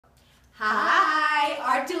Hi,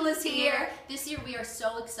 Art Doula's here. This year we are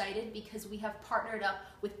so excited because we have partnered up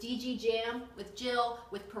with DG Jam, with Jill,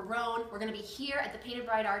 with Perone. We're going to be here at the Painted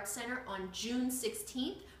Bride Arts Center on June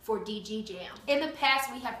 16th for DG Jam. In the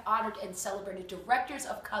past, we have honored and celebrated directors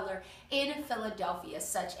of color in Philadelphia,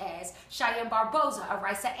 such as Cheyenne Barboza,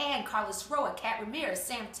 Arisa Ann, Carlos Roa, Kat Ramirez,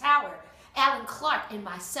 Sam Tower, Alan Clark, and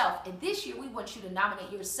myself. And this year we want you to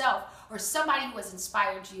nominate yourself or somebody who has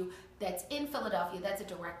inspired you that's in Philadelphia, that's a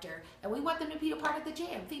director, and we want them to be a part of the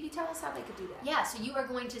jam. Phoebe, tell us how they could do that. Yeah, so you are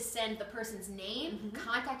going to send the person's name,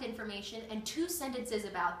 contact information, and 2 sentences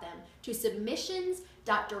about them to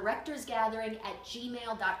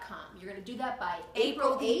submissions.directorsgathering@gmail.com. You're going to do that by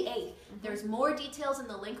April the 8th. There's more details in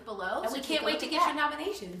the link below. And we can't wait to get your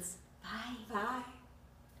nominations. Bye. Bye.